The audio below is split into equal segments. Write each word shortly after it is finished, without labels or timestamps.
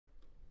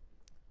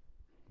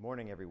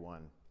Morning,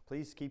 everyone.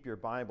 Please keep your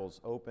Bibles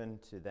open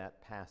to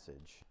that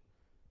passage,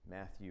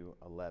 Matthew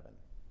 11.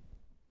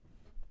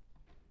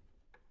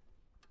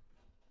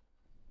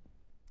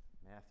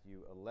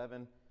 Matthew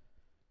 11,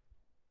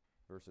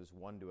 verses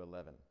 1 to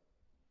 11.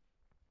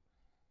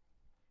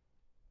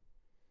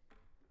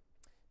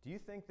 Do you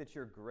think that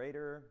you're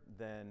greater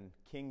than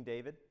King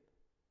David?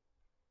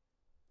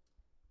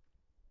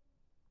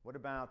 What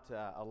about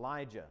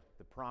Elijah,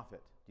 the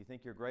prophet? Do you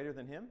think you're greater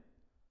than him?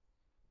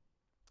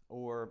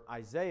 Or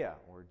Isaiah,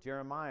 or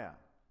Jeremiah,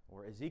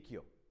 or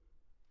Ezekiel?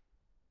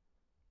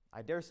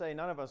 I dare say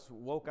none of us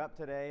woke up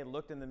today,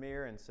 looked in the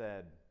mirror, and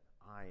said,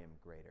 I am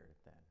greater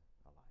than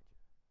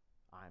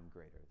Elijah. I'm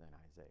greater than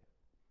Isaiah.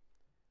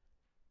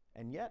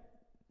 And yet,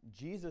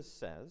 Jesus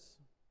says,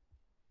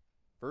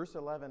 verse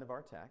 11 of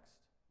our text,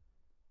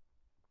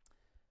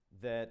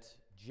 that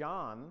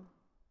John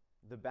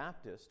the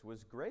Baptist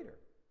was greater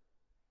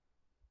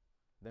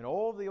than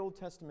all the Old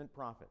Testament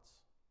prophets,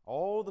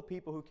 all the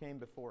people who came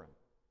before him.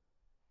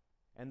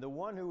 And the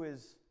one who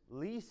is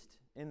least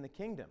in the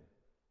kingdom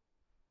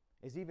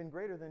is even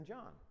greater than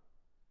John.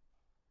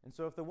 And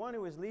so if the one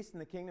who is least in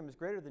the kingdom is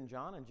greater than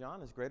John, and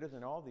John is greater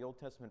than all the Old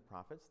Testament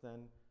prophets,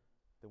 then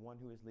the one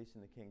who is least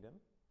in the kingdom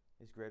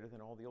is greater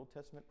than all the Old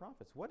Testament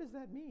prophets. What does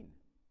that mean?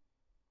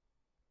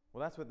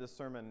 Well, that's what this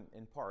sermon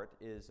in part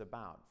is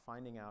about,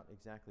 finding out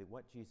exactly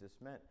what Jesus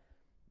meant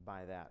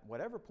by that.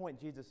 Whatever point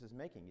Jesus is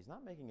making, he's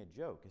not making a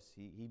joke.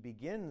 He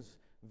begins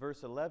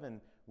verse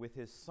 11 with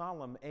his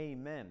solemn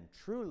amen.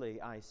 Truly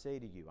I say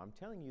to you, I'm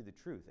telling you the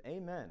truth.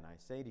 Amen, I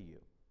say to you.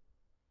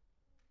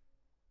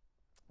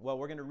 Well,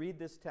 we're going to read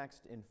this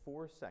text in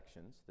 4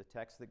 sections, the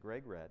text that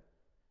Greg read,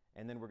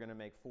 and then we're going to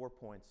make 4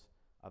 points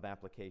of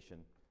application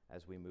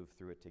as we move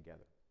through it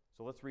together.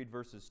 So let's read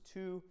verses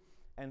 2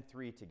 and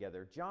 3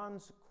 together.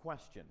 John's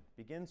question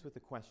begins with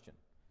a question.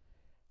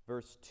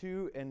 Verse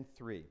 2 and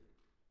 3.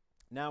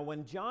 Now,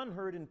 when John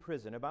heard in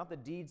prison about the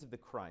deeds of the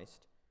Christ,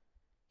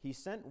 he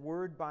sent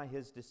word by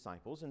his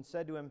disciples and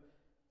said to him,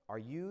 Are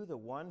you the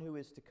one who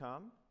is to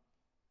come,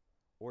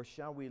 or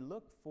shall we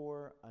look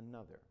for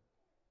another?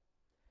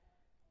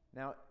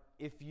 Now,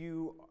 if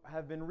you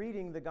have been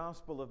reading the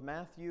Gospel of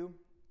Matthew,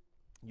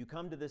 you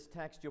come to this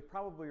text, you'll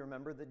probably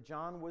remember that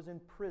John was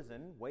in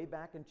prison way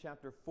back in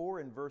chapter 4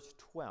 and verse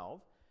 12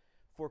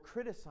 for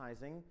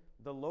criticizing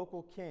the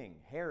local king,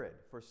 Herod,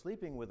 for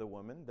sleeping with a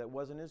woman that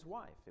wasn't his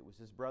wife. It was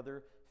his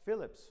brother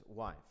Philip's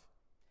wife.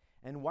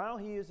 And while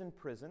he is in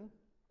prison,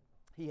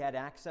 he had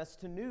access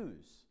to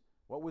news,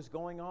 what was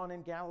going on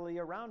in Galilee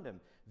around him,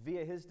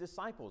 via his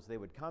disciples. They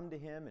would come to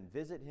him and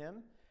visit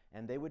him,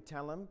 and they would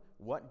tell him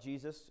what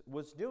Jesus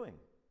was doing.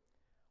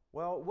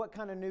 Well, what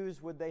kind of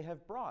news would they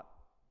have brought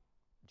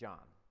John?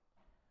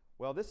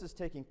 Well, this is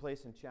taking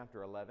place in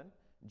chapter 11.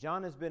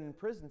 John has been in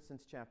prison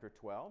since chapter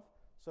 12.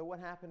 So what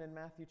happened in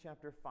Matthew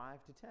chapter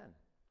 5 to 10?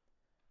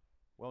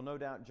 Well, no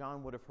doubt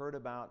John would have heard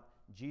about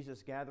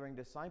Jesus gathering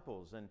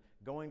disciples and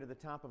going to the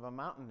top of a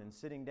mountain and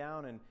sitting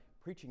down and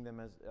preaching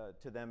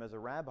to them as a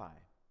rabbi.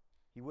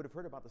 He would have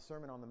heard about the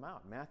Sermon on the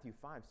Mount, Matthew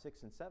 5,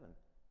 6, and 7.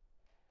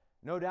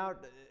 No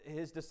doubt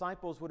his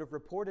disciples would have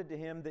reported to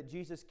him that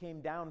Jesus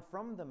came down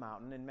from the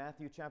mountain in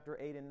Matthew chapter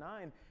 8 and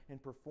 9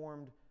 and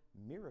performed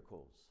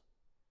miracles.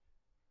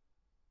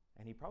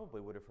 And he probably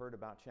would have heard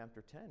about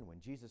chapter 10 when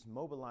Jesus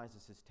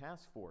mobilizes his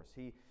task force.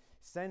 He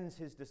sends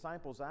his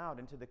disciples out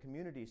into the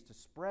communities to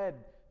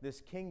spread this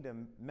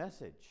kingdom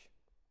message.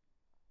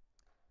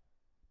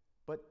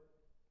 But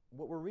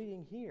what we're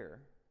reading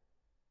here,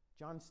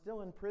 John's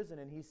still in prison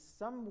and he's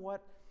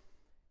somewhat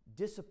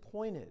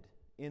disappointed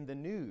in the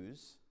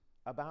news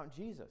about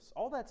Jesus.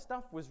 All that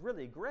stuff was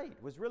really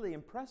great, was really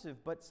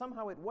impressive, but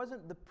somehow it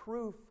wasn't the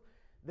proof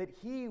that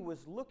he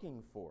was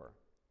looking for.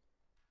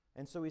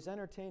 And so he's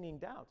entertaining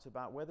doubts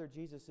about whether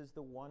Jesus is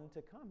the one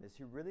to come. Is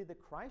he really the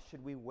Christ?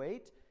 Should we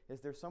wait?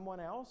 Is there someone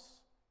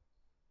else?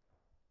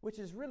 Which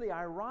is really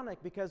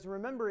ironic because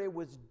remember, it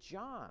was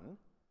John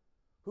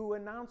who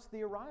announced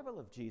the arrival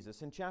of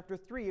Jesus in chapter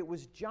 3. It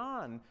was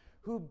John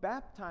who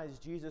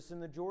baptized Jesus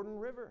in the Jordan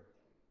River,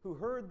 who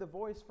heard the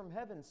voice from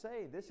heaven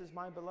say, This is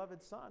my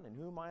beloved Son, in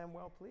whom I am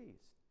well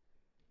pleased.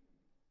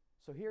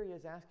 So here he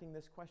is asking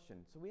this question.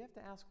 So we have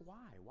to ask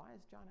why. Why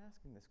is John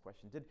asking this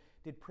question?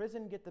 Did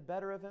prison get the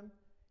better of him?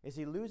 Is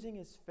he losing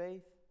his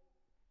faith?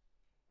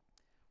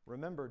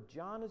 Remember,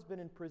 John has been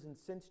in prison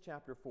since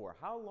chapter 4.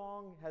 How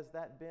long has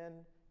that been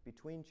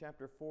between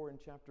chapter 4 and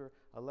chapter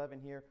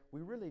 11 here?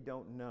 We really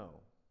don't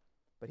know.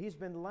 But he's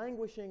been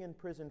languishing in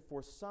prison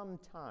for some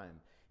time.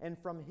 And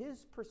from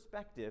his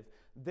perspective,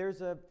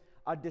 there's a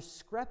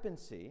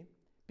discrepancy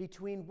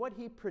between what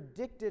he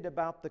predicted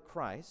about the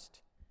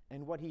Christ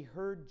and what he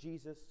heard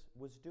Jesus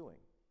was doing.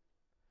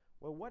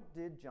 Well, what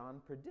did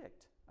John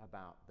predict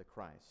about the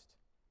Christ?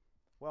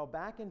 Well,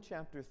 back in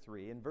chapter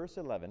 3, in verse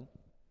 11,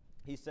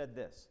 he said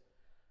this,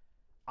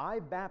 I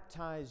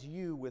baptize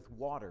you with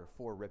water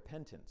for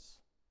repentance,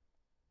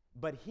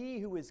 but he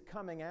who is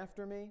coming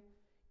after me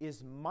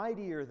is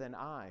mightier than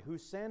I,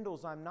 whose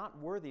sandals I'm not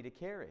worthy to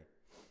carry.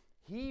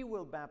 He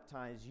will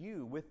baptize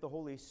you with the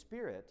Holy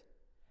Spirit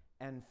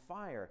and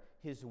fire.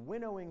 His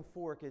winnowing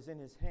fork is in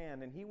his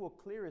hand, and he will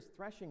clear his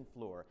threshing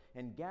floor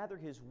and gather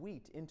his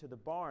wheat into the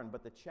barn,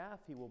 but the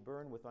chaff he will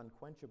burn with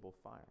unquenchable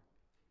fire.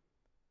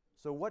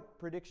 So what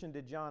prediction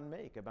did John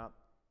make about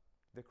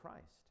the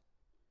Christ?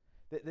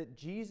 That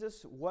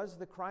Jesus was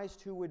the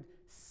Christ who would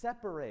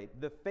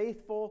separate the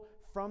faithful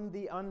from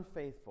the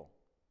unfaithful.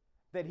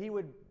 That he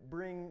would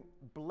bring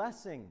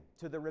blessing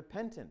to the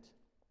repentant,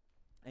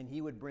 and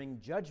he would bring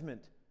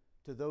judgment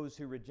to those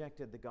who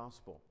rejected the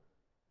gospel.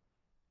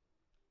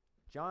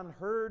 John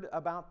heard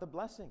about the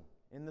blessing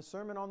in the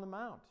Sermon on the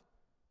Mount.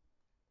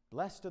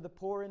 Blessed are the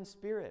poor in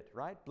spirit,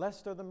 right?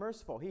 Blessed are the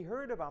merciful. He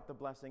heard about the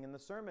blessing in the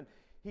sermon.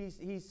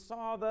 He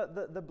saw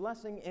the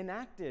blessing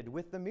enacted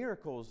with the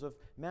miracles of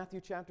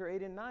Matthew chapter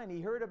 8 and 9. He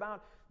heard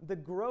about the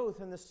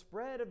growth and the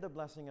spread of the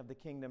blessing of the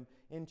kingdom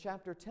in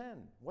chapter 10.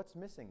 What's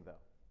missing,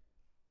 though?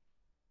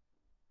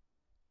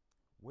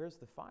 Where's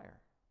the fire?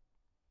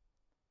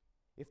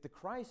 If the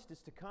Christ is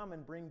to come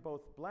and bring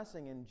both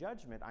blessing and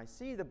judgment, I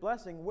see the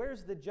blessing.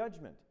 Where's the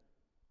judgment?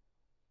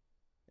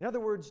 In other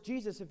words,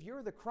 Jesus, if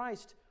you're the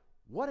Christ,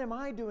 what am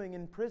I doing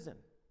in prison?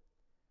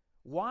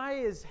 Why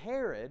is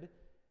Herod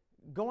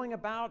going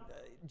about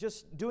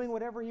just doing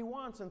whatever he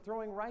wants and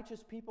throwing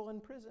righteous people in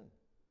prison?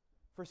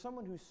 For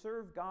someone who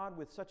served God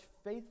with such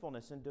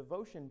faithfulness and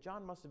devotion,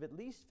 John must have at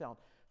least felt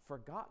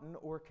forgotten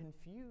or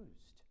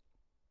confused.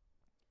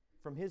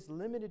 From his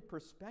limited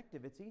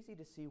perspective, it's easy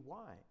to see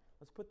why.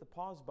 Let's put the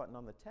pause button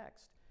on the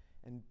text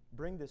and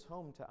bring this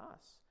home to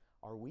us.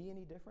 Are we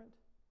any different?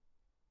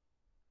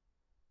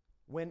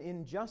 When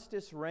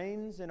injustice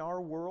reigns in our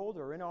world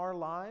or in our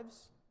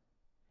lives,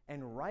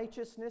 and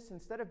righteousness,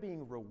 instead of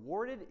being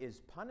rewarded, is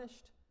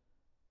punished,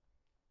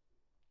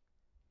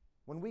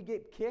 when we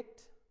get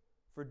kicked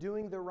for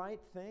doing the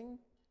right thing,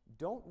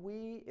 don't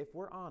we, if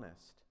we're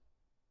honest,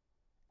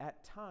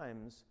 at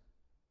times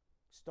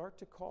start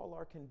to call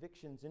our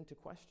convictions into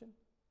question?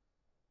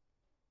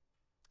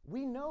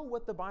 We know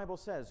what the Bible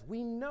says.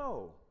 We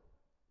know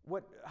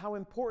how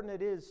important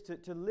it is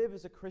to live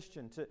as a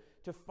Christian,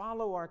 to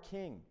follow our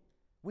King.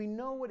 We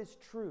know what is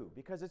true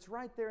because it's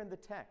right there in the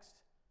text.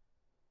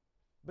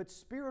 But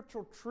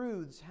spiritual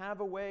truths have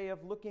a way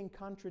of looking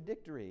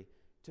contradictory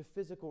to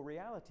physical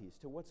realities,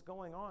 to what's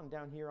going on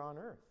down here on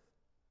earth.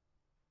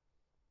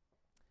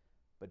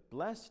 But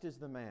blessed is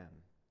the man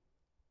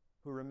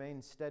who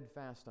remains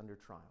steadfast under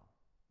trial.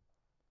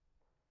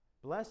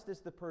 Blessed is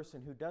the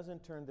person who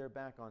doesn't turn their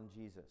back on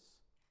Jesus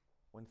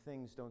when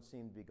things don't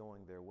seem to be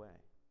going their way.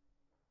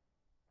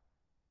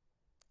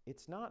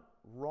 It's not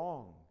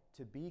wrong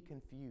to be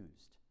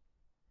confused.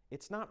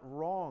 It's not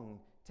wrong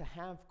to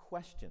have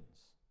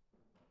questions.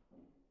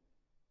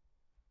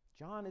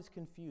 John is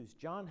confused.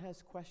 John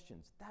has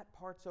questions. That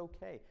part's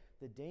okay.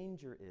 The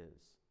danger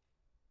is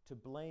to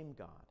blame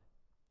God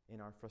in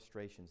our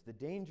frustrations. The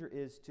danger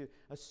is to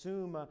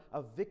assume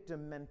a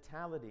victim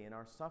mentality in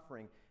our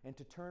suffering and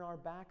to turn our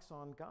backs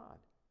on God.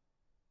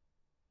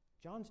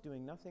 John's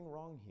doing nothing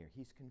wrong here.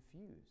 He's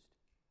confused.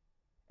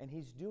 And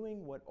he's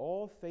doing what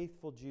all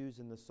faithful Jews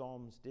in the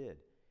Psalms did.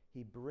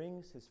 He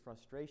brings his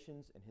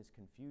frustrations and his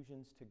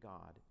confusions to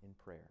God in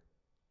prayer.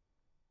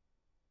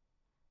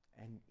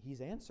 And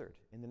he's answered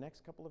in the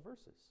next couple of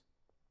verses.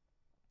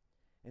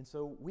 And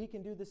so we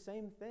can do the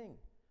same thing.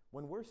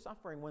 When we're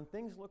suffering, when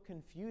things look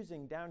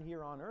confusing down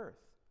here on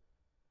earth,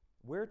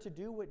 we're to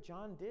do what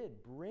John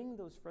did, bring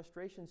those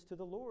frustrations to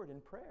the Lord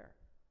in prayer.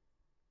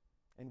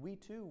 And we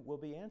too will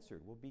be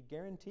answered. We'll be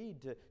guaranteed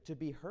to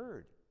be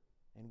heard,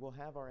 and we'll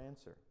have our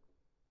answer.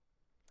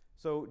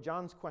 So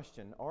John's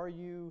question, are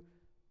you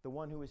the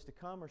one who is to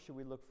come, or should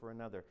we look for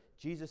another?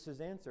 Jesus'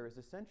 answer is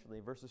essentially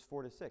verses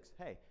 4 to 6.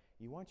 Hey,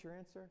 you want your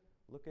answer?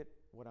 Look at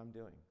what I'm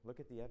doing. Look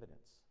at the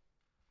evidence.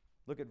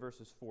 Look at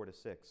verses 4 to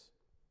 6.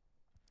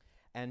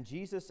 And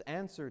Jesus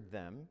answered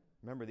them.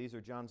 Remember, these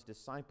are John's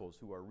disciples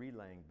who are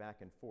relaying back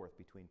and forth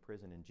between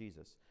prison and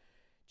Jesus.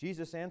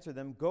 Jesus answered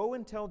them, "Go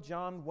and tell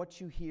John what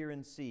you hear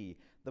and see.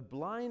 The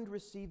blind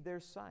receive their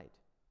sight,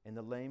 and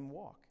the lame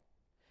walk.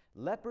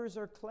 Lepers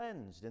are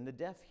cleansed, and the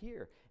deaf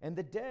hear, and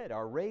the dead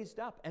are raised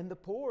up, and the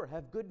poor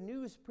have good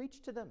news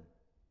preached to them.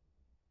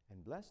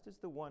 And blessed is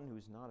the one who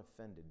is not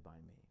offended by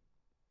me."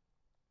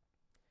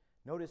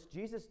 Notice,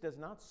 Jesus does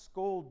not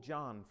scold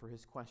John for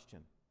his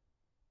question.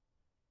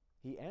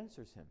 He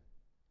answers him.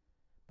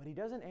 But he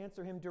doesn't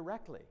answer him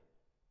directly,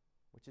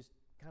 which is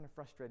kind of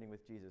frustrating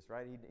with Jesus,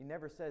 right? He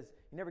never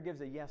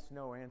gives a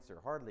yes-no answer,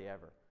 hardly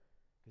ever,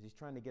 because he's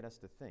trying to get us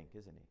to think,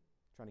 isn't he?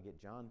 Trying to get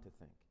John to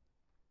think.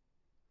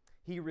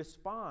 He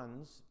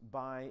responds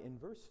by, in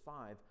verse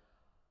 5,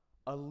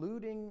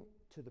 alluding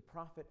to the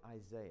prophet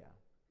Isaiah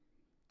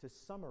to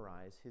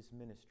summarize his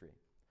ministry.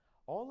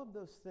 All of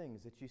those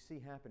things that you see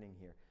happening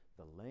here,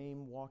 the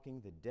lame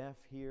walking, the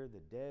deaf hear, the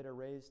dead are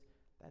raised,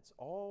 that's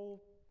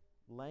all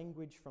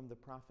language from the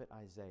prophet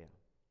Isaiah.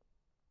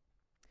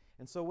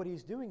 And so what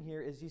he's doing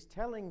here is he's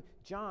telling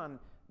John,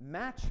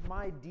 match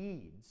my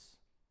deeds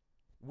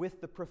with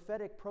the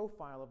prophetic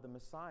profile of the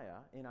Messiah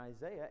in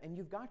Isaiah, and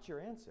you've got your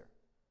answer.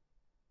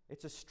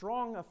 It's a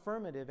strong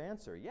affirmative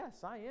answer.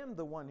 Yes, I am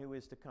the one who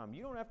is to come.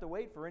 You don't have to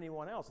wait for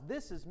anyone else.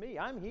 This is me.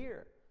 I'm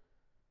here.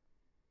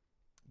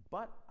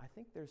 But I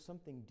think there's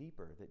something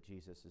deeper that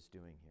Jesus is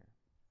doing here.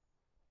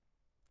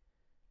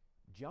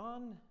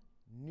 John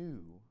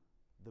knew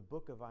the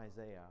book of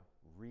Isaiah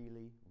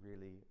really,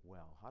 really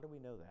well. How do we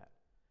know that?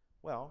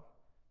 Well,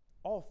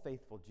 all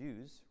faithful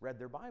Jews read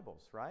their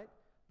Bibles, right?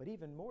 But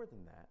even more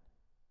than that,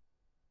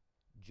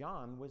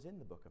 John was in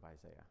the book of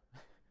Isaiah.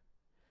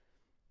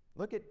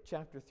 Look at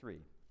chapter 3.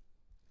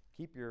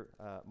 Keep your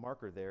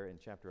marker there in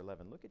chapter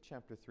 11. Look at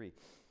chapter 3.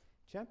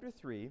 Chapter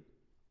 3,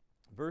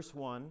 verse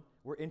 1,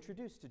 we're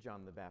introduced to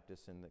John the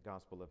Baptist in the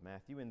Gospel of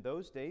Matthew. In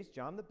those days,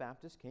 John the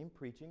Baptist came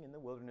preaching in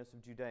the wilderness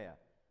of Judea.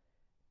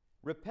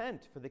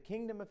 Repent, for the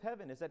kingdom of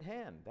heaven is at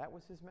hand. That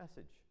was his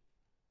message.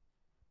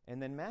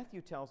 And then Matthew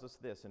tells us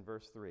this in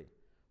verse 3.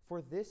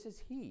 For this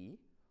is he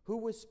who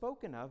was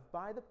spoken of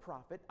by the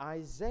prophet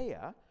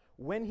Isaiah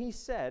when he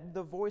said,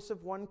 the voice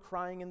of one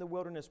crying in the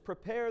wilderness,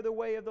 prepare the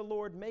way of the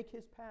Lord, make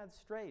his paths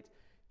straight.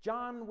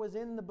 John was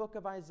in the book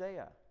of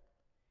Isaiah.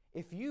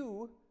 If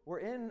you were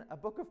in a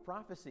book of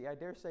prophecy, I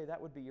dare say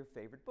that would be your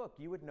favorite book.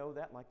 You would know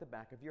that like the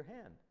back of your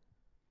hand.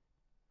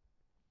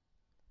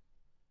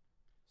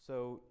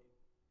 So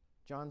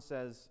John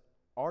says,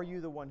 are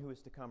you the one who is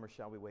to come, or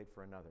shall we wait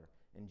for another?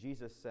 And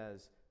Jesus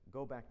says,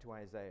 go back to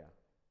Isaiah.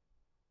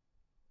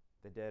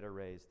 The dead are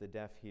raised, the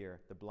deaf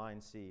hear, the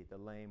blind see, the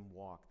lame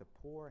walk, the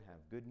poor have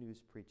good news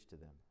preached to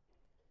them.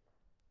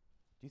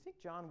 Do you think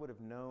John would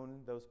have known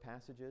those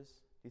passages?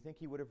 Do you think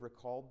he would have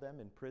recalled them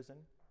in prison?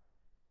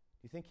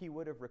 Do you think he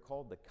would have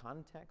recalled the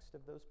context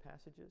of those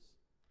passages?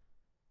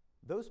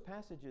 Those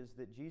passages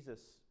that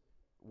Jesus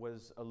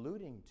was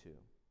alluding to,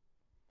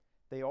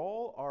 they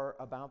all are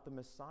about the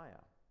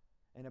Messiah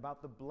and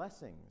about the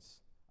blessings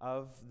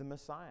of the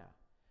Messiah.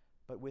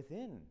 But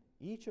within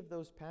each of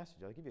those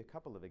passages, I'll give you a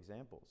couple of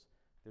examples.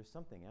 There's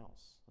something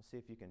else. Let's see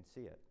if you can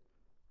see it.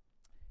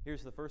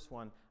 Here's the first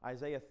one,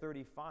 Isaiah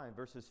 35,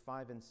 verses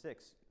 5 and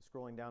 6,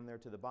 scrolling down there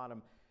to the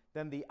bottom.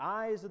 Then the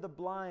eyes of the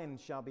blind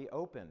shall be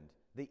opened,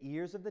 the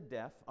ears of the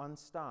deaf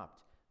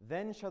unstopped.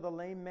 Then shall the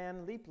lame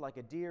man leap like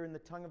a deer, and the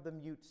tongue of the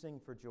mute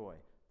sing for joy.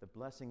 The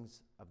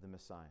blessings of the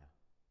Messiah.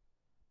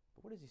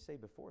 But what does he say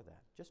before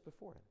that? Just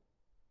before it.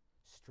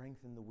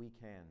 Strengthen the weak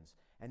hands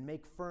and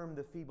make firm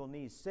the feeble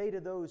knees. Say to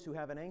those who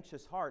have an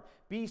anxious heart,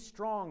 be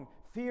strong,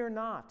 fear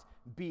not.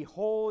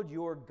 Behold,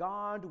 your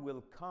God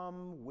will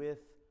come with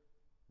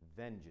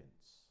vengeance.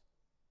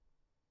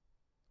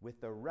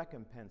 With the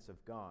recompense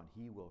of God,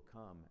 he will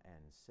come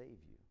and save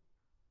you.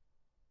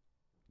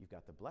 You've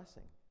got the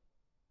blessing,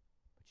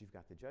 but you've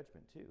got the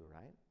judgment too,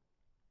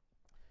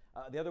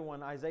 right? The other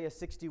one, Isaiah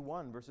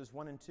 61, verses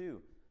 1 and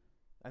 2.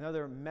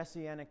 Another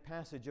messianic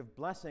passage of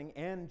blessing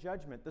and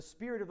judgment. The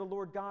Spirit of the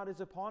Lord God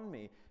is upon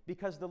me,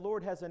 because the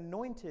Lord has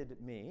anointed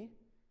me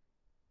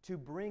to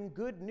bring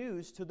good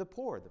news to the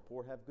poor. The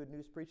poor have good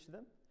news preached to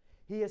them.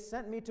 He has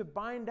sent me to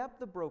bind up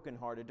the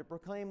brokenhearted, to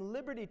proclaim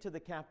liberty to the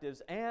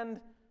captives,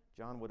 and,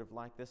 John would have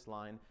liked this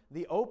line,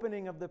 the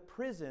opening of the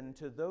prison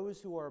to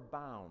those who are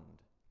bound,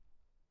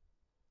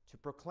 to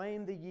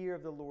proclaim the year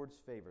of the Lord's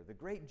favor, the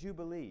great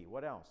Jubilee.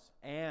 What else?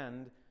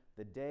 And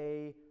the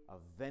day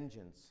of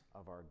vengeance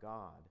of our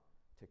God,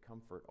 to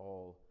comfort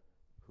all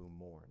who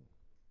mourn.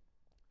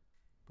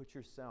 Put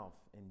yourself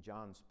in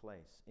John's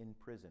place, in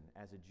prison,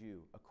 as a Jew,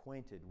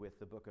 acquainted with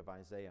the book of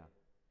Isaiah.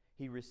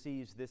 He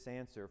receives this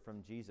answer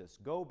from Jesus.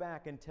 Go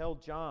back and tell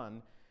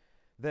John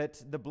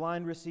that the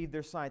blind receive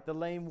their sight, the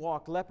lame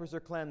walk, lepers are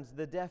cleansed,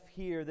 the deaf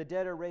hear, the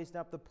dead are raised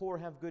up, the poor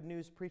have good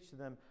news preached to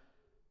them.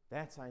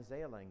 That's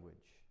Isaiah language.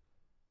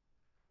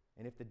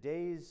 And if the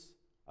days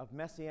of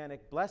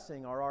messianic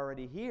blessing are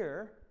already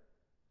here,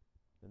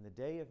 then the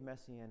day of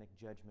messianic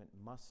judgment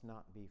must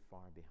not be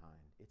far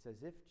behind. It's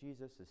as if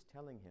Jesus is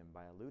telling him,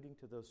 by alluding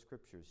to those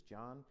scriptures,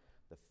 John,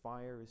 the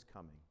fire is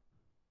coming.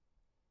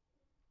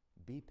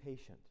 Be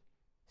patient.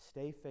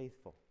 Stay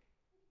faithful.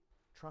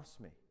 Trust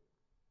me.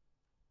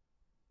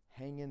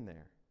 Hang in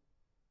there.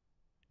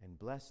 And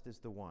blessed is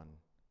the one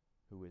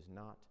who is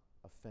not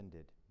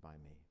offended by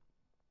me.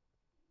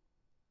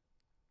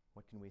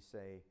 What can we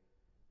say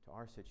to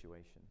our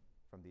situation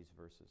from these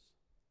verses?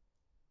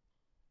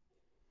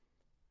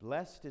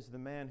 Blessed is the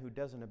man who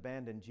doesn't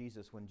abandon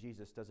Jesus when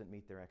Jesus doesn't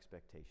meet their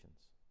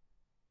expectations.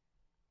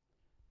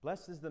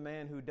 Blessed is the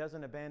man who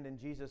doesn't abandon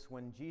Jesus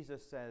when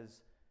Jesus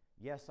says,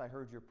 yes, I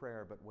heard your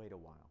prayer, but wait a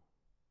while.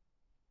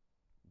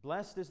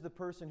 Blessed is the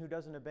person who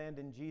doesn't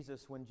abandon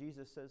Jesus when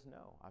Jesus says,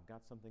 no, I've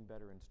got something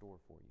better in store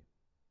for you.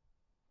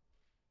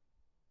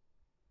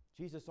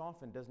 Jesus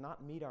often does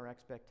not meet our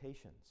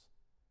expectations.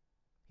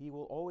 He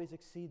will always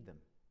exceed them.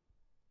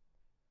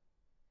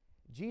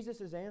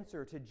 Jesus'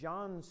 answer to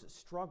John's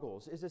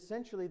struggles is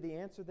essentially the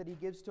answer that he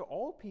gives to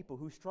all people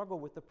who struggle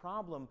with the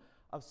problem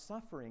of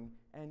suffering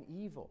and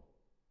evil.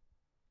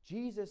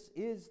 Jesus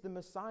is the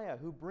Messiah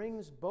who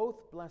brings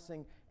both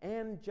blessing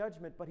and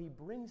judgment, but he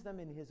brings them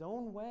in his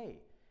own way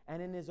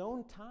and in his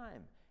own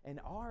time, and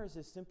ours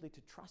is simply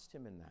to trust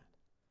him in that.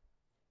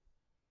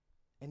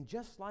 And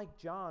just like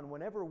John,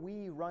 whenever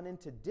we run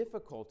into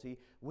difficulty,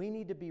 we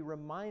need to be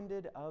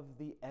reminded of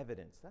the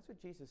evidence. That's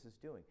what Jesus is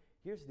doing.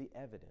 Here's the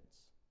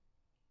evidence.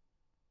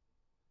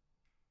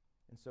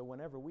 And so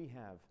whenever we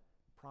have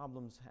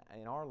problems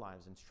in our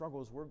lives and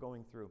struggles we're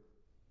going through,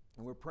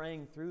 and we're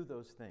praying through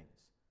those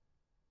things,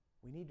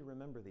 we need to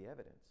remember the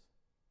evidence.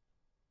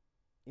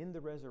 In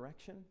the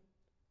resurrection,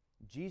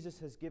 Jesus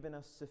has given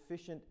us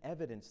sufficient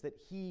evidence that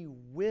He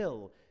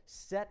will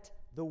set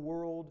the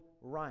world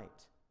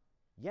right.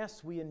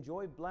 Yes, we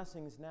enjoy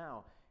blessings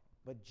now,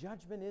 but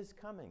judgment is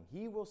coming.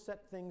 He will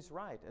set things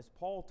right. As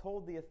Paul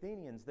told the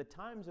Athenians, the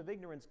times of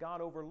ignorance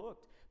God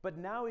overlooked, but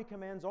now He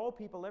commands all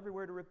people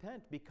everywhere to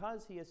repent,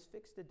 because He has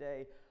fixed a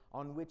day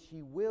on which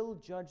He will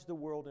judge the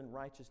world in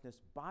righteousness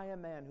by a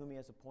man whom He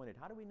has appointed.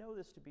 How do we know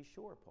this to be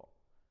sure, Paul?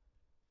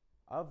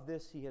 Of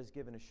this He has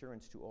given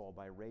assurance to all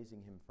by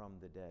raising Him from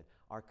the dead.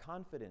 Our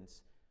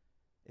confidence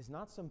is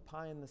not some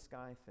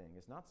pie-in-the-sky thing.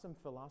 It's not some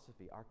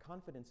philosophy. Our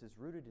confidence is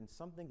rooted in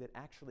something that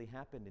actually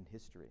happened in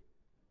history.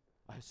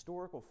 A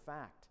historical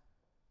fact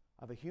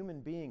of a human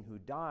being who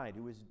died,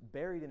 who was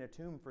buried in a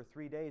tomb for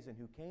 3 days, and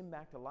who came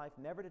back to life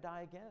never to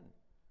die again.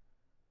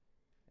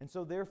 And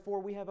so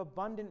therefore we have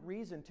abundant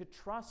reason to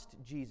trust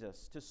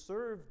Jesus, to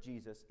serve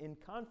Jesus in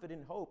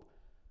confident hope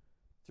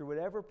through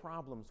whatever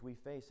problems we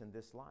face in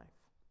this life.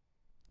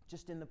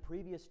 Just in the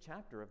previous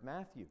chapter of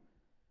Matthew,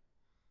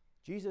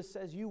 Jesus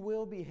says, "You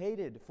will be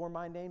hated for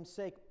my name's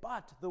sake,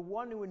 but the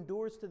one who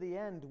endures to the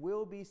end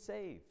will be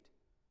saved."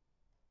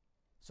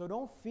 So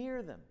don't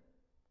fear them,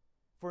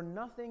 for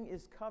nothing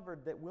is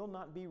covered that will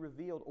not be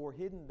revealed, or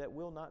hidden that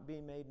will not be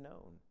made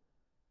known.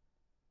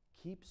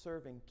 Keep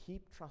serving,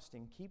 keep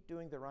trusting, keep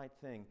doing the right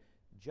thing.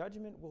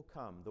 Judgment will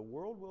come. The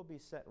world will be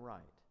set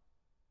right.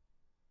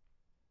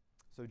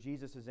 So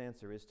Jesus'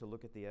 answer is to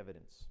look at the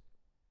evidence.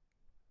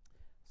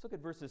 Let's look at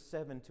verses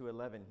 7 to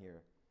 11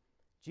 here.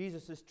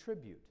 Jesus'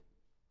 tribute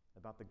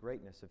about the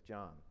greatness of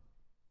John.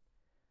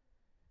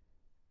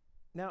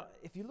 Now,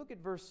 if you look at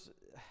verse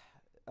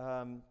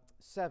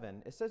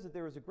 7, it says that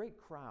there was a great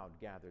crowd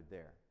gathered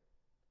there.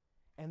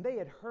 And they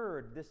had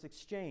heard this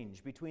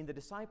exchange between the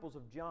disciples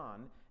of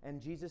John and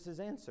Jesus'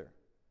 answer.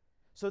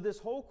 So this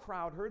whole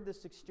crowd heard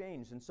this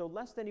exchange. And so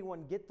lest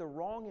anyone get the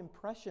wrong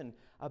impression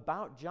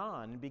about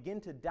John and begin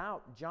to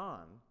doubt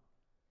John,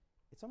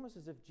 it's almost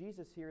as if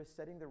Jesus here is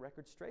setting the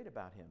record straight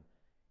about him.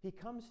 He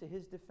comes to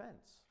his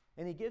defense,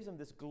 and he gives him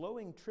this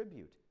glowing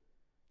tribute.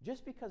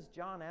 Just because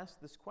John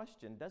asked this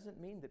question doesn't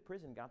mean that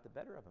prison got the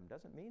better of him,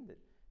 doesn't mean that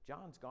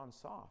John's gone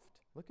soft.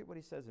 Look at what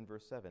he says in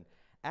verse 7.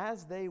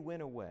 As they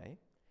went away,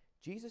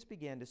 Jesus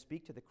began to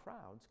speak to the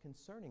crowds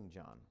concerning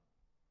John.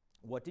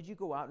 What did you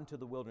go out into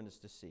the wilderness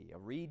to see? A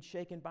reed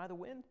shaken by the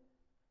wind?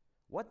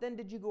 What then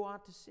did you go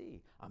out to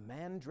see? A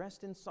man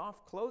dressed in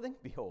soft clothing?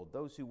 Behold,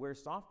 those who wear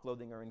soft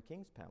clothing are in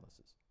king's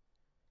palaces.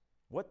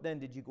 What then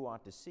did you go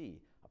out to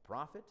see? A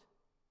prophet?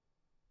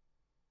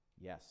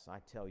 Yes, I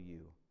tell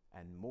you,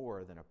 and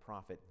more than a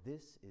prophet.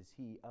 This is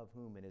he of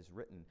whom it is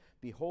written,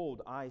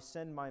 Behold, I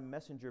send my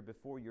messenger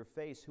before your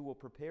face, who will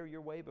prepare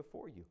your way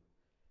before you.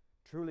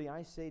 Truly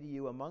I say to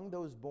you, among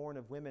those born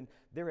of women,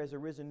 there has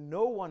arisen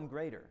no one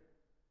greater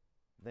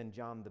than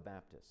John the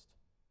Baptist.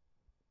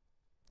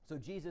 So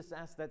Jesus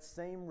asked that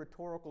same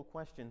rhetorical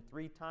question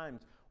 3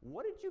 times.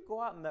 What did you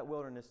go out in that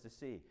wilderness to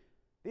see?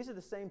 These are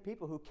the same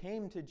people who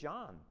came to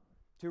John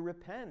to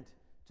repent,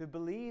 to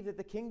believe that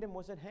the kingdom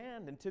was at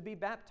hand, and to be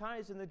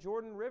baptized in the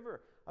Jordan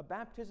River, a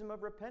baptism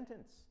of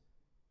repentance,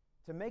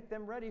 to make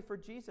them ready for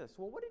Jesus.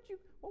 Well,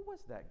 what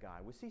was that guy?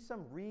 Was he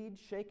some reed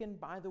shaken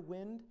by the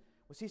wind?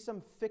 Was he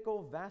some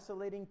fickle,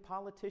 vacillating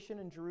politician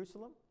in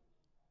Jerusalem?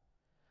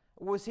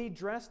 Was he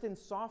dressed in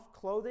soft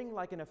clothing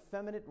like an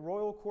effeminate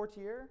royal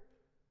courtier?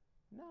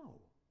 No.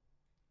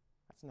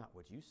 That's not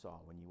what you saw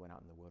when you went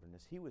out in the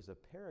wilderness. He was a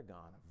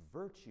paragon of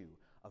virtue,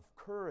 of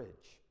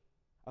courage,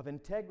 of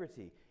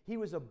integrity. He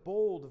was a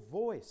bold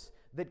voice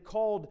that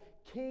called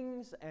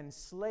kings and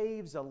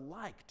slaves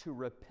alike to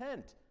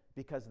repent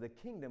because the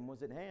kingdom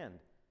was at hand.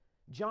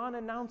 John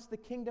announced the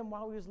kingdom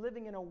while he was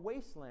living in a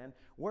wasteland,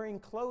 wearing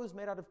clothes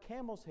made out of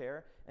camel's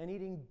hair and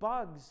eating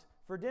bugs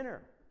for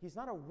dinner. He's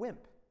not a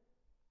wimp.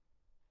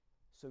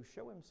 So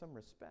show him some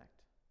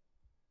respect.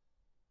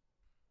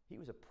 He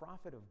was a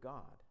prophet of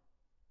God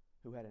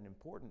who had an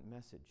important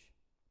message,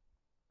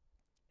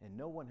 and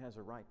no one has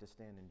a right to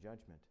stand in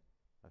judgment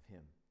of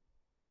him.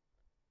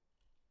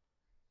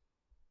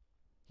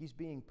 He's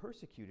being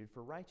persecuted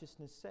for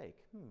righteousness' sake,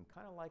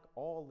 kind of like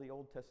all the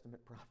Old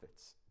Testament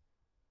prophets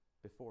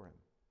before him,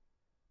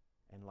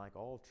 and like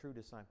all true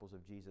disciples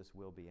of Jesus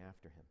will be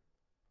after him.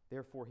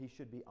 Therefore, he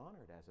should be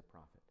honored as a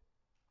prophet.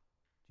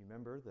 Do you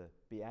remember the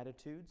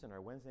Beatitudes in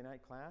our Wednesday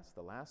night class?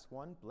 The last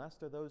one,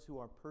 blessed are those who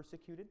are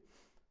persecuted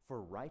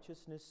for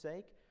righteousness'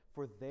 sake,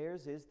 for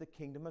theirs is the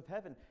kingdom of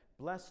heaven.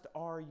 Blessed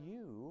are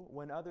you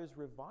when others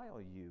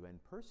revile you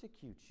and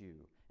persecute you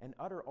and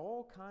utter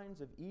all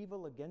kinds of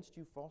evil against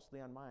you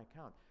falsely on my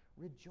account.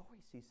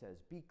 Rejoice, he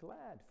says, be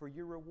glad, for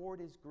your reward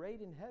is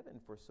great in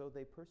heaven, for so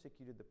they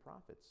persecuted the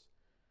prophets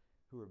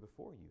who were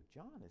before you.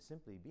 John is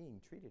simply being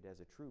treated as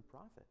a true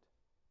prophet.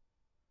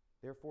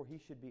 Therefore, he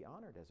should be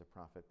honored as a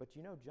prophet. But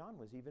you know, John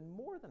was even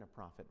more than a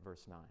prophet,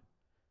 verse 9.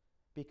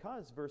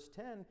 Because, verse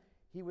 10,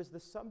 he was the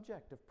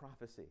subject of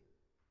prophecy.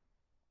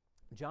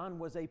 John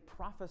was a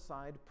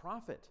prophesied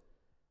prophet.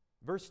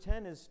 Verse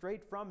 10 is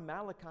straight from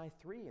Malachi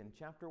 3 in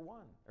chapter 1,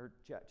 or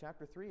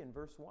chapter 3 in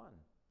verse 1.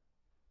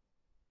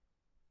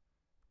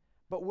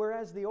 But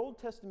whereas the Old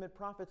Testament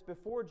prophets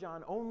before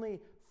John only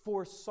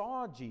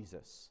foresaw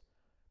Jesus,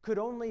 could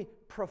only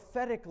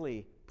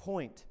prophetically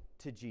point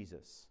to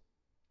Jesus,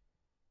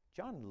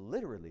 John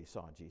literally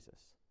saw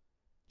Jesus.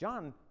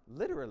 John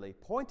literally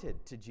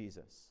pointed to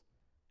Jesus.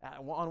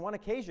 On one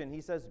occasion,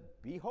 he says,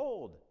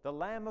 "Behold, the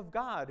Lamb of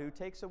God who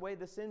takes away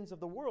the sins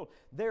of the world.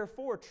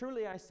 Therefore,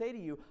 truly I say to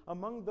you,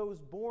 among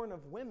those born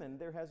of women,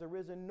 there has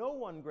arisen no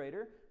one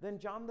greater than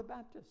John the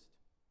Baptist."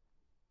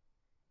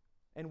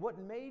 And what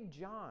made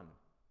John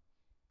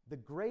the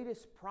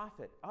greatest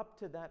prophet up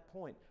to that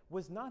point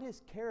was not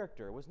his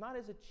character, was not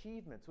his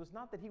achievements, was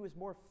not that he was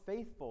more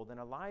faithful than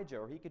Elijah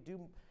or he could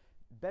do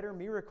better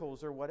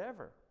miracles or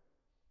whatever.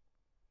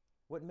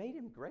 What made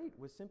him great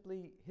was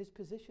simply his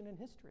position in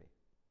history.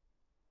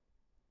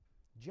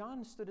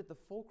 John stood at the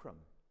fulcrum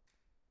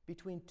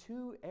between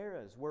two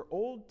eras where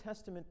Old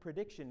Testament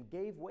prediction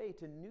gave way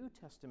to New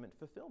Testament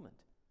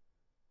fulfillment.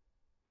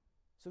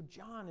 So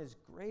John is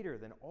greater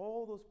than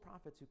all those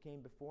prophets who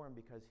came before him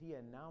because he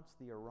announced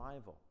the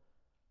arrival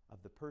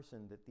of the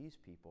person that these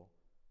people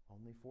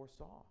only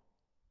foresaw.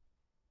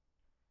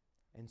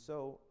 And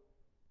so,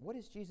 what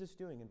is Jesus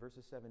doing in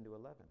verses 7 to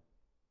 11?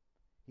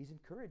 He's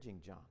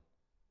encouraging John.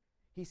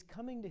 He's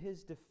coming to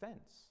his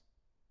defense.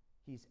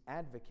 He's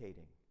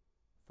advocating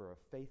for a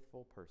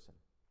faithful person.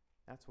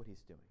 That's what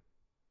he's doing.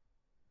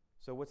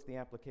 So what's the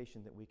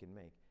application that we can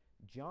make?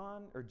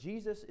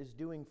 Jesus is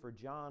doing for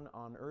John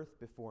on earth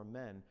before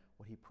men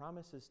what he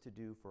promises to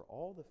do for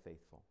all the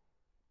faithful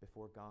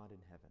before God in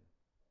heaven.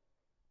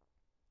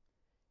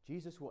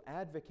 Jesus will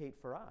advocate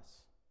for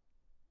us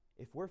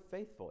if we're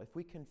faithful, if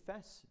we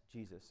confess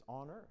Jesus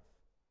on earth.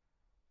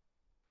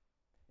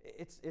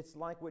 It's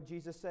like what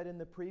Jesus said in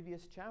the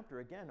previous chapter,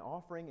 again,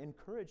 offering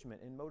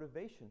encouragement and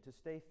motivation to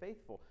stay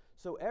faithful.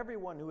 So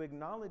everyone who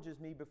acknowledges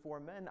me before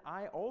men,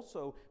 I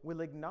also will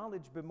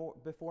acknowledge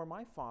before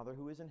my Father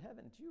who is in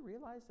heaven. Do you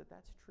realize that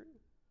that's true?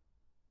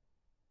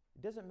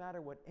 It doesn't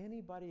matter what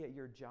anybody at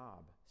your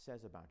job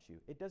says about you.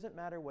 It doesn't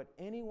matter what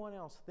anyone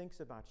else thinks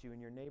about you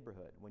in your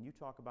neighborhood. When you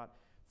talk about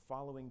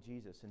following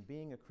Jesus and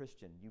being a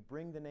Christian, you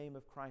bring the name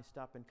of Christ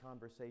up in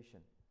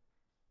conversation.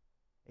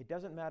 It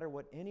doesn't matter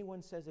what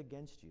anyone says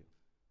against you.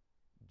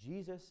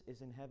 Jesus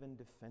is in heaven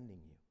defending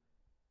you.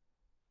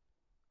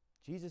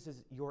 Jesus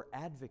is your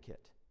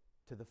advocate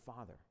to the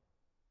Father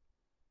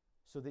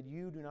so that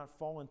you do not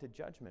fall into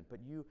judgment, but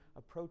you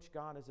approach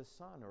God as a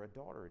son or a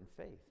daughter in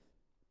faith.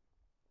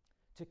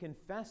 To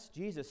confess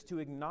Jesus, to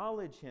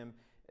acknowledge him,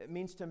 it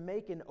means to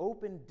make an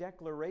open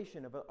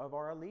declaration of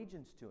our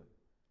allegiance to him,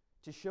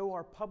 to show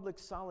our public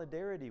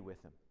solidarity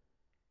with him.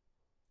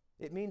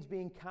 It means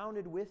being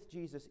counted with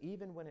Jesus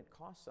even when it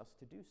costs us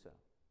to do so.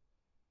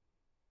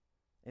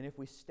 And if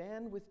we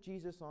stand with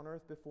Jesus on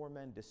earth before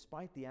men,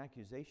 despite the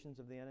accusations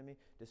of the enemy,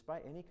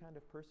 despite any kind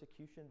of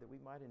persecution that we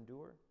might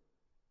endure,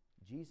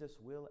 Jesus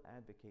will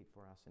advocate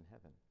for us in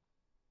heaven.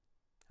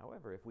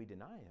 However, if we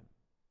deny him,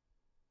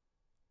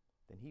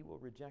 then he will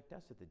reject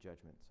us at the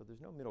judgment. So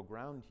there's no middle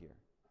ground here.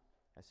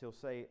 As he'll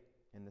say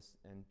in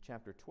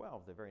chapter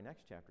 12, the very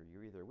next chapter,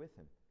 you're either with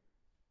him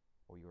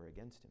or you're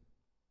against him.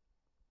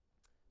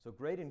 So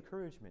great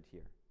encouragement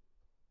here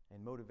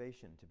and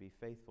motivation to be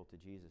faithful to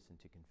Jesus and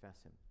to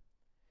confess him.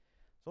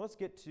 So let's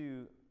get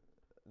to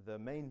the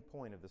main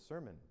point of the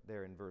sermon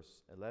there in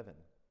verse 11.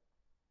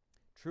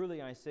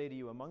 Truly I say to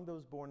you, among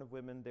those born of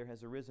women, there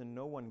has arisen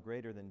no one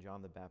greater than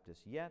John the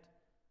Baptist. Yet,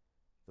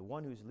 the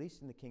one who's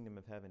least in the kingdom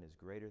of heaven is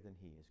greater than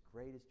he, as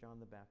great as John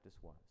the Baptist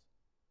was.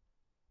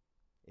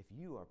 If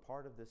you are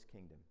part of this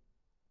kingdom,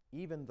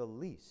 even the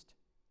least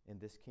in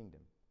this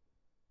kingdom,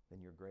 then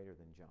you're greater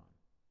than John.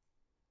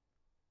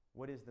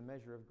 What is the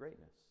measure of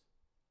greatness?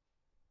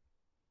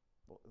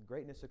 Well,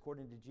 greatness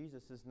according to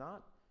Jesus is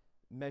not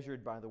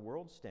measured by the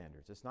world's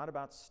standards. It's not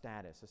about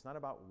status. It's not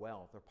about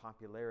wealth or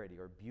popularity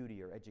or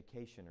beauty or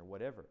education or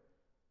whatever.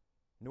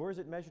 Nor is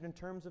it measured in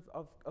terms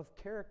of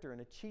character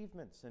and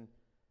achievements and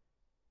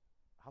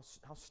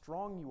how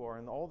strong you are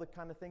and all the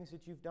kind of things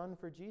that you've done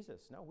for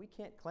Jesus. No, we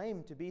can't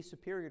claim to be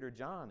superior to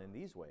John in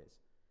these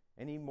ways,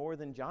 any more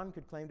than John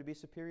could claim to be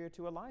superior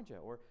to Elijah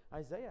or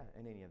Isaiah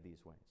in any of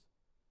these ways.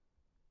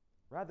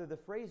 Rather, the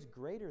phrase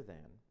greater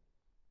than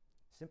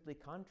simply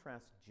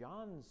contrasts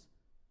John's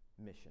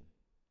mission,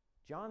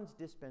 John's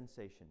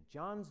dispensation,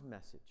 John's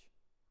message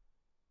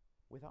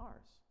with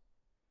ours.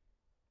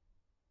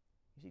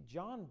 You see,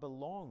 John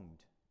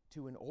belonged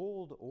to an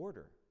old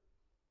order.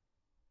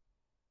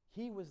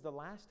 He was the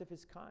last of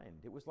his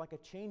kind. It was like a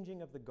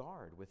changing of the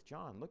guard with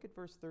John. Look at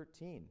verse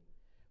 13.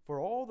 For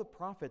all the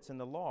prophets in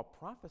the law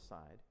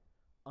prophesied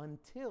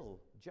until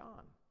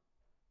John.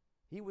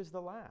 He was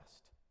the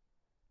last.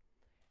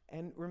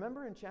 And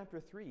remember in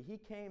chapter 3, he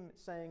came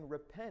saying,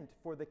 repent,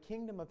 for the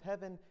kingdom of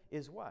heaven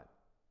is what?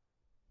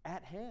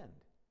 at hand,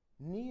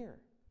 near,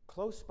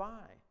 close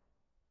by.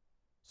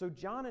 So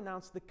John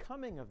announced the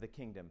coming of the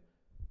kingdom.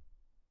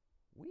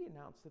 We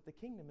announce that the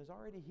kingdom is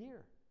already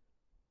here.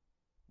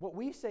 What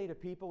we say to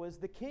people is,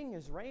 the king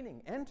is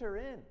reigning. Enter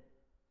in.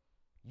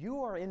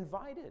 You are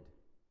invited.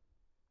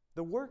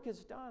 The work is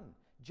done.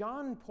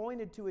 John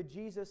pointed to a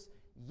Jesus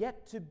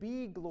yet to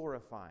be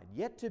glorified,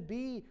 yet to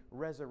be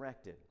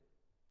resurrected.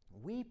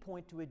 We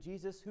point to a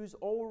Jesus who's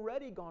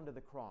already gone to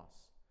the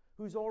cross,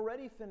 who's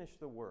already finished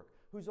the work,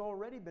 who's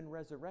already been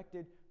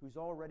resurrected, who's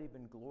already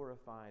been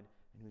glorified,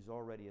 and who's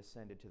already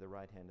ascended to the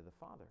right hand of the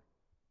Father.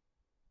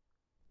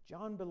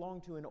 John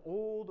belonged to an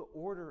old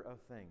order of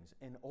things,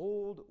 an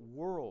old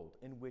world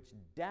in which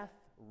death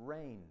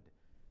reigned.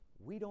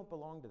 We don't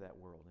belong to that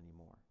world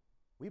anymore.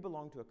 We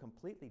belong to a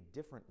completely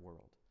different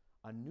world,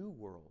 a new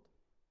world,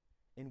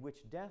 in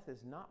which death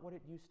is not what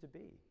it used to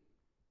be,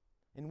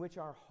 in which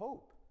our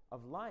hope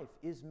of life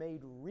is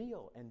made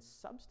real and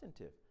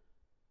substantive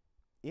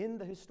in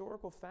the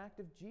historical fact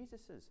of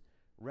Jesus'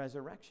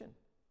 resurrection.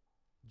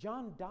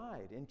 John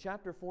died in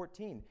chapter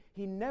 14.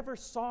 He never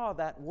saw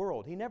that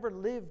world. He never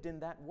lived in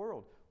that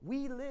world.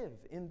 We live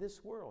in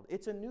this world.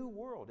 It's a new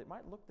world. It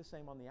might look the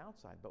same on the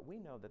outside, but we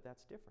know that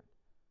that's different.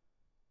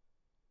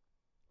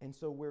 And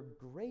so we're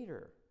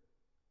greater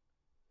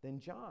than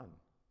John.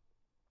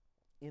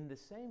 In the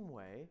same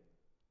way,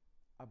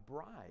 a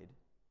bride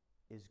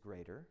is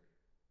greater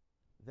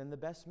than the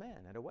best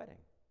man at a wedding.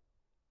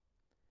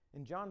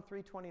 In John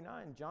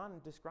 3:29,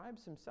 John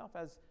describes himself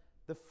as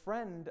the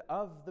friend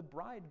of the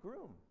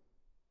bridegroom.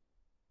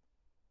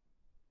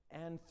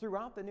 And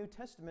throughout the New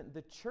Testament,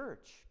 the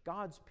church,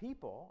 God's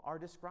people, are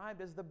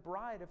described as the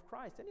bride of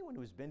Christ. Anyone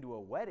who's been to a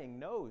wedding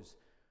knows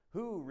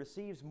who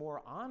receives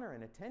more honor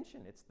and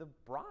attention. It's the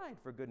bride,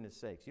 for goodness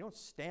sakes. You don't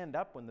stand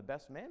up when the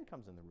best man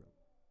comes in the room.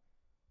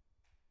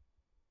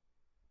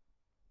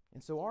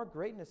 And so our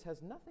greatness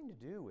has nothing to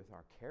do with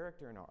our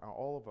character and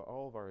all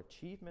of our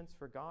achievements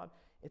for God.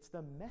 It's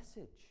the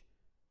message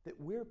that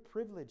we're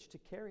privileged to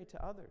carry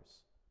to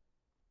others.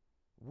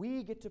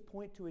 We get to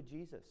point to a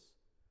Jesus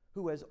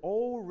who has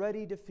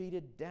already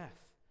defeated death,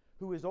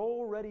 who is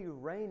already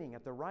reigning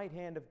at the right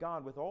hand of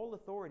God with all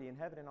authority in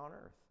heaven and on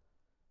earth.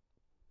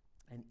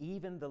 And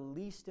even the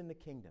least in the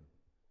kingdom,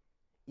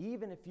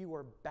 even if you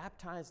were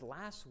baptized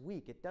last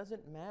week, it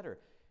doesn't matter.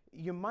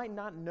 You might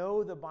not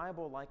know the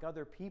Bible like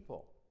other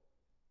people,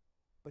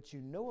 but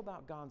you know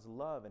about God's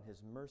love and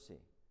His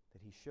mercy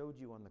that He showed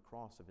you on the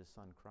cross of His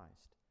Son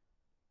Christ.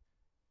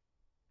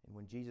 And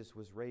when Jesus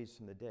was raised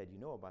from the dead, you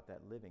know about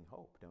that living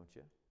hope, don't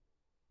you?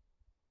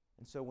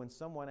 And so when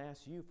someone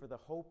asks you for the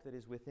hope that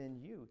is within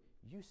you,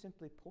 you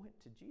simply point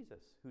to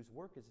Jesus, whose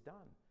work is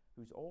done,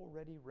 who's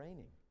already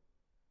reigning.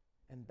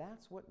 And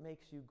that's what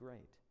makes you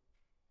great.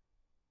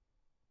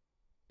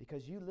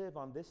 Because you live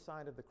on this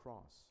side of the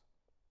cross,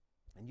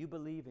 and you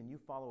believe and you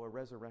follow a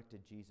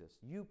resurrected Jesus.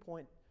 You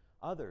point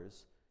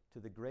others to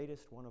the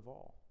greatest one of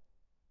all.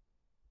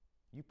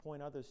 You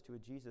point others to a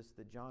Jesus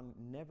that John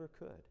never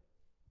could.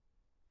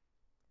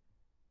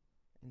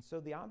 And so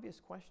the obvious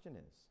question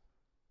is,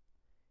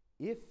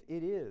 if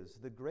it is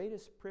the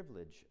greatest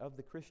privilege of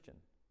the Christian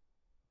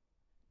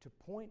to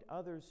point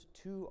others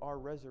to our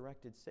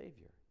resurrected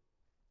Savior,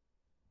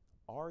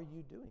 are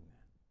you doing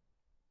that?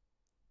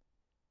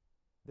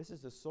 This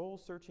is a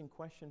soul-searching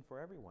question for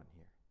everyone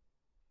here,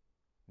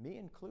 me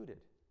included.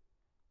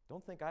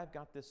 Don't think I've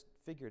got this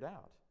figured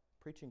out,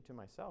 preaching to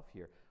myself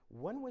here.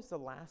 When was the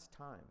last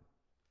time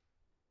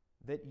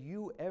that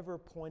you ever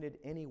pointed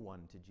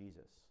anyone to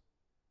Jesus?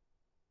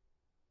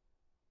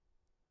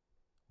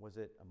 Was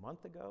it a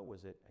month ago?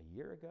 Was it a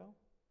year ago?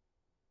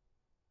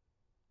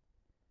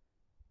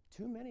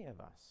 Too many of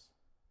us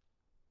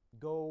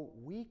go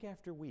week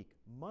after week,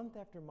 month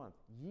after month,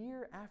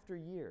 year after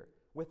year,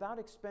 without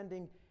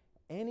expending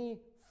any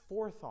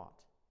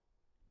forethought,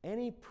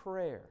 any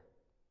prayer,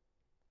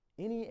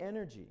 any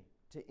energy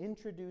to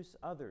introduce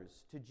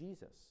others to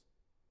Jesus.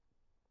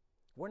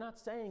 We're not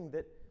saying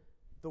that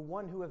the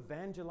one who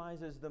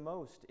evangelizes the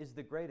most is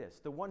the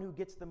greatest. The one who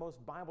gets the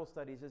most Bible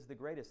studies is the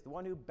greatest. The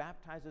one who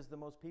baptizes the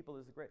most people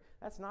is the greatest.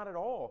 That's not at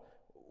all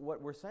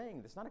what we're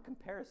saying. It's not a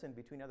comparison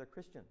between other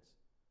Christians.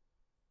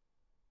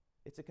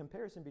 It's a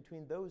comparison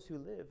between those who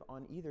live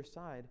on either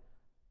side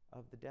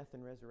of the death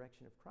and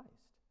resurrection of Christ.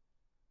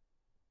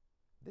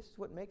 This is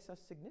what makes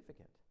us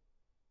significant.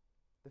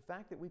 The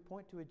fact that we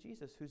point to a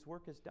Jesus whose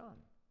work is done.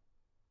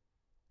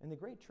 And the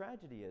great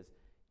tragedy is,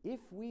 if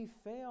we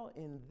fail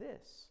in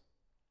this,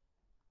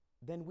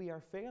 then we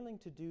are failing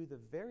to do the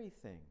very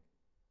thing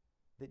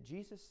that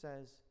Jesus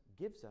says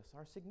gives us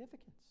our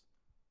significance.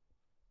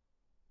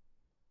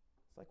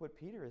 It's like what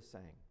Peter is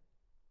saying.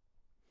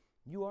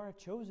 You are a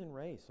chosen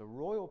race, a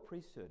royal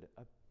priesthood,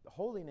 a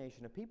holy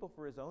nation, a people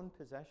for His own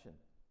possession,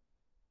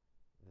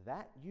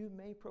 that you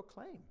may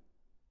proclaim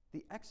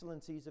the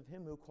excellencies of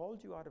Him who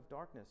called you out of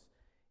darkness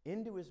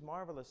into His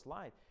marvelous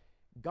light.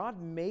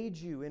 God made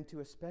you into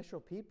a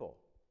special people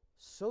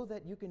so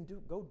that you can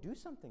go do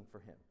something for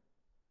Him.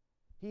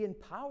 He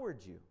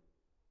empowered you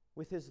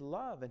with His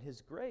love and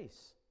His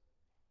grace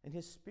and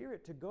His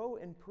Spirit to go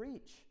and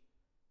preach,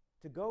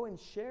 to go and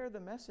share the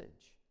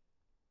message.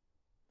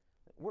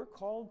 We're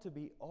called to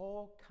be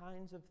all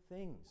kinds of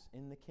things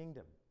in the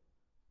kingdom,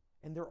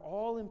 and they're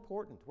all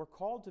important. We're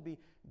called to be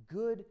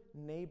good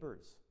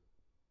neighbors.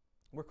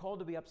 We're called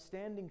to be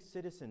upstanding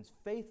citizens,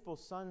 faithful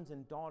sons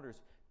and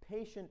daughters,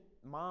 patient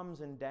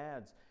moms and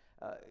dads,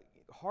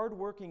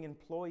 hardworking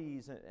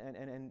employees,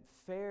 and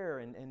fair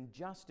and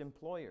just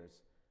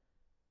employers.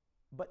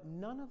 But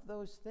none of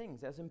those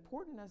things, as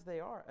important as they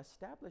are,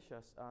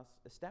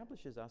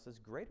 establishes us as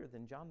greater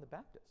than John the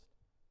Baptist.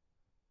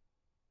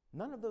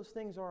 None of those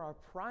things are our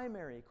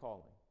primary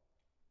calling.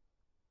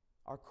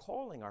 Our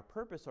calling, our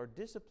purpose, our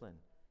discipline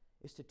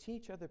is to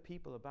teach other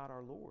people about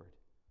our Lord.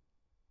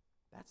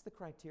 That's the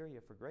criteria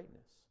for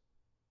greatness.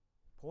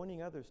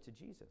 Pointing others to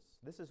Jesus.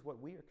 This is what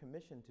we are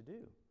commissioned to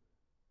do.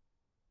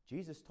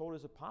 Jesus told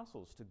His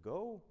apostles to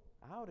go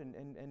out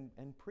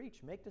and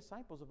preach, make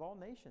disciples of all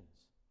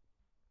nations,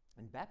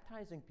 and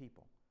baptizing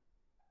people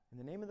in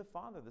the name of the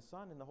Father, the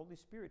Son, and the Holy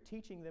Spirit,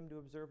 teaching them to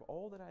observe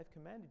all that I have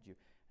commanded you.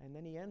 And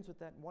then He ends with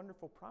that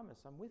wonderful promise,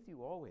 I'm with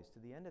you always to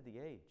the end of the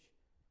age.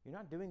 You're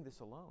not doing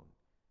this alone.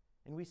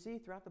 And we see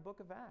throughout the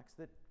book of Acts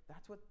that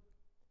that's what,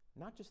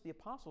 not just the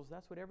apostles,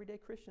 that's what everyday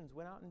Christians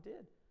went out and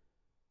did.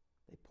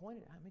 They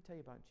pointed, let me tell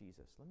you about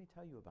Jesus. Let me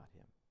tell you about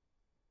Him.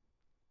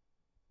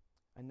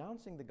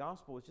 Announcing the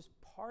gospel is just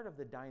part of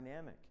the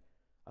dynamic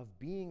of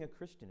being a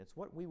Christian. It's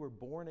what we were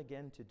born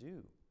again to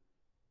do.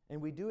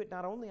 And we do it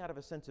not only out of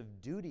a sense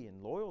of duty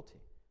and loyalty,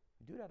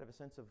 we do it out of a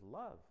sense of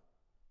love,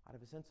 out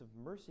of a sense of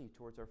mercy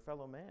towards our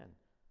fellow man,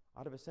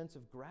 out of a sense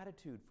of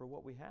gratitude for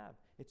what we have.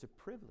 It's a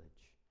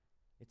privilege.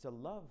 It's a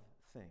love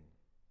thing.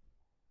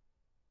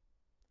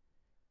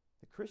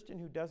 The Christian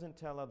who doesn't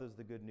tell others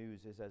the good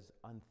news is as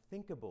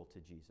unthinkable to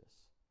Jesus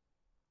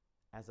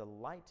as a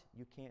light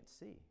you can't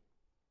see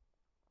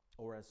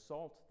or as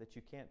salt that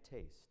you can't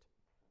taste.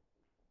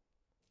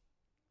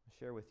 I'll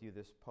share with you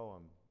this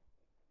poem.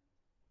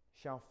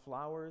 Shall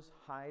flowers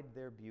hide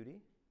their beauty?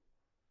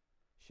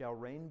 Shall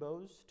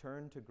rainbows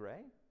turn to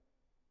gray?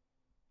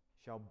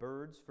 Shall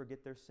birds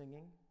forget their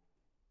singing?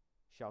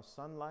 Shall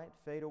sunlight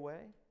fade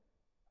away?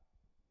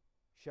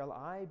 Shall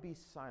I be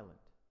silent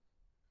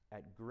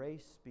at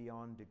grace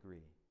beyond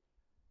degree?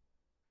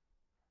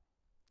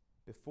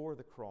 Before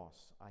the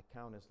cross, I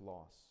count as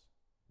loss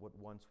what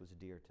once was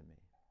dear to me.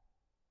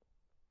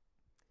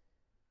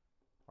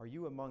 Are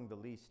you among the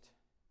least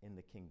in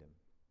the kingdom?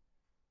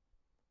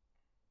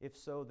 If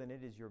so, then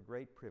it is your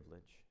great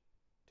privilege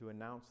to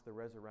announce the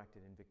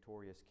resurrected and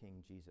victorious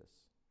King Jesus.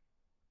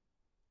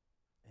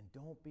 And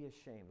don't be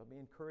ashamed. Let me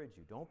encourage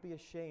you. Don't be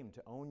ashamed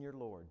to own your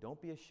Lord.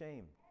 Don't be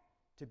ashamed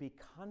to be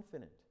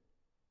confident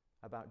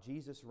about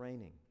Jesus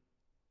reigning.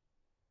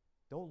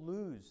 Don't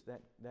lose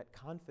that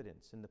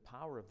confidence in the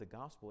power of the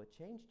gospel. It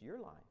changed your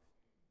life.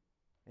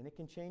 And it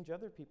can change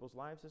other people's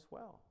lives as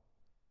well.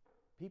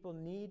 People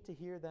need to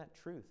hear that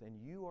truth, and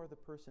you are the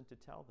person to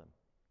tell them.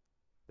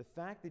 The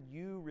fact that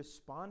you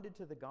responded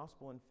to the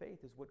gospel in faith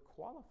is what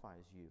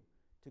qualifies you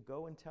to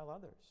go and tell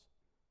others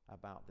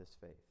about this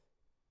faith.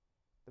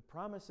 The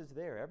promise is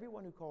there.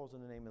 Everyone who calls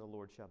on the name of the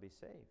Lord shall be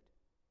saved.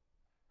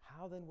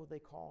 How then will they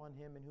call on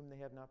Him in whom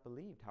they have not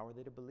believed? How are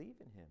they to believe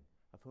in Him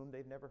of whom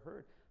they've never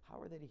heard? How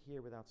are they to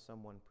hear without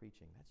someone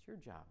preaching? That's your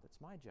job. That's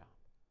my job.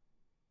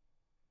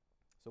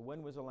 So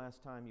when was the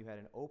last time you had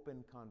an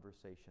open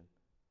conversation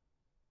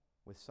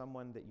with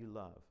someone that you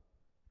love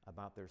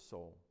about their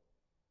soul?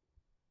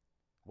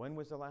 When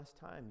was the last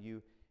time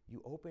you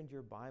opened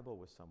your Bible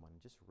with someone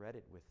and just read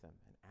it with them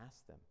and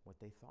asked them what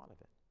they thought of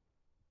it?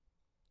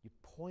 You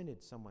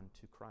pointed someone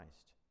to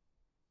Christ.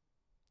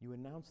 You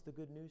announced the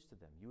good news to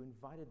them. You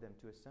invited them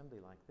to assembly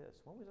like this.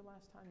 When was the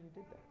last time you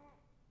did that?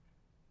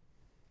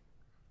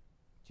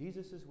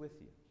 Jesus is with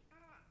you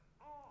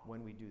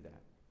when we do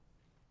that.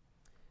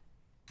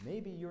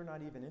 Maybe you're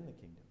not even in the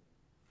kingdom.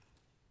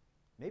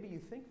 Maybe you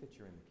think that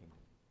you're in the kingdom.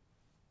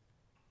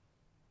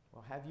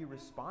 Well, have you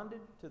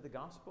responded to the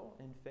gospel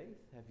in faith?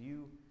 Have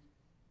you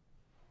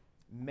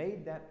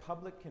made that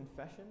public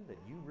confession that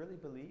you really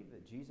believe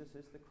that Jesus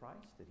is the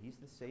Christ, that He's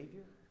the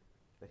Savior,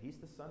 that He's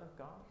the Son of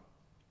God?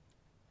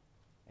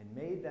 And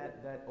made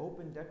that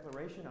open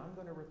declaration, I'm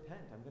going to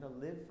repent, I'm going to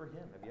live for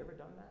Him. Have you ever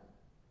done that?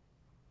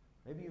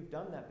 Maybe you've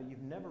done that, but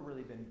you've never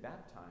really been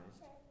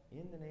baptized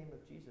in the name of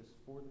Jesus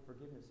for the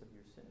forgiveness of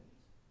your sins.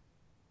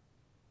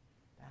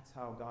 That's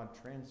how God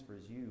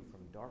transfers you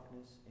from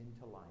darkness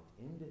into light,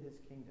 into His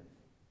kingdom.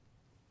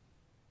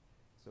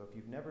 So if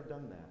you've never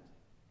done that,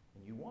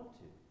 and you want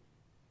to,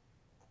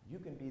 you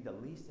can be the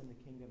least in the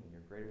kingdom and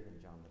you're greater than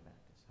John the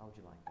Baptist. How would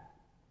you like that?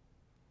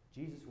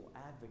 Jesus will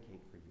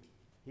advocate for you.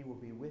 He will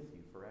be with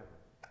you forever.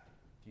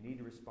 If you need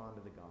to respond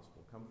to the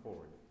gospel, come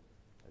forward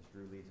as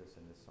Drew leads us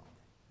in this song.